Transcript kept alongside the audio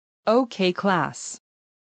Okay, class.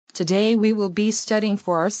 Today we will be studying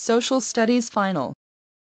for our social studies final.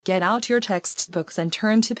 Get out your textbooks and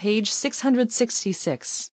turn to page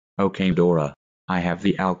 666. Okay, Dora. I have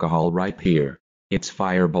the alcohol right here. It's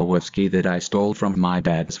Fireball whiskey that I stole from my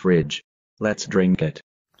dad's fridge. Let's drink it.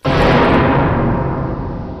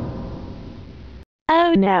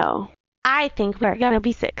 Oh no. I think we're gonna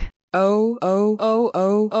be sick. Oh.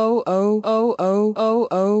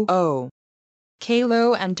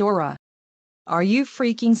 Caillou and Dora. Are you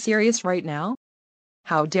freaking serious right now?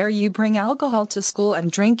 How dare you bring alcohol to school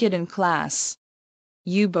and drink it in class?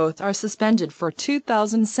 You both are suspended for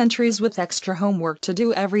 2,000 centuries with extra homework to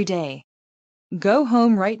do every day. Go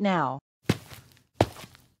home right now.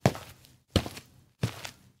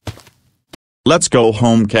 Let's go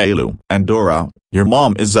home, Caillou and Dora. Your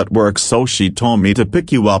mom is at work, so she told me to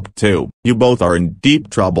pick you up too. You both are in deep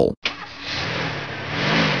trouble.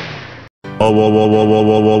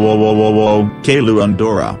 Whoa, Caillou and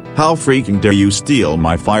Dora, how freaking dare you steal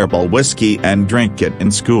my Fireball whiskey and drink it in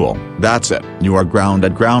school? That's it. You are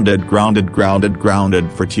grounded for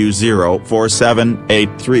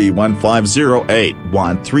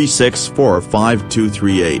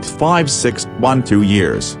 2047831508136452385612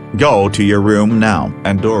 years. Go to your room now,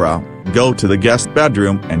 and Dora, go to the guest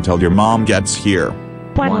bedroom until your mom gets here.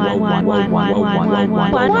 One.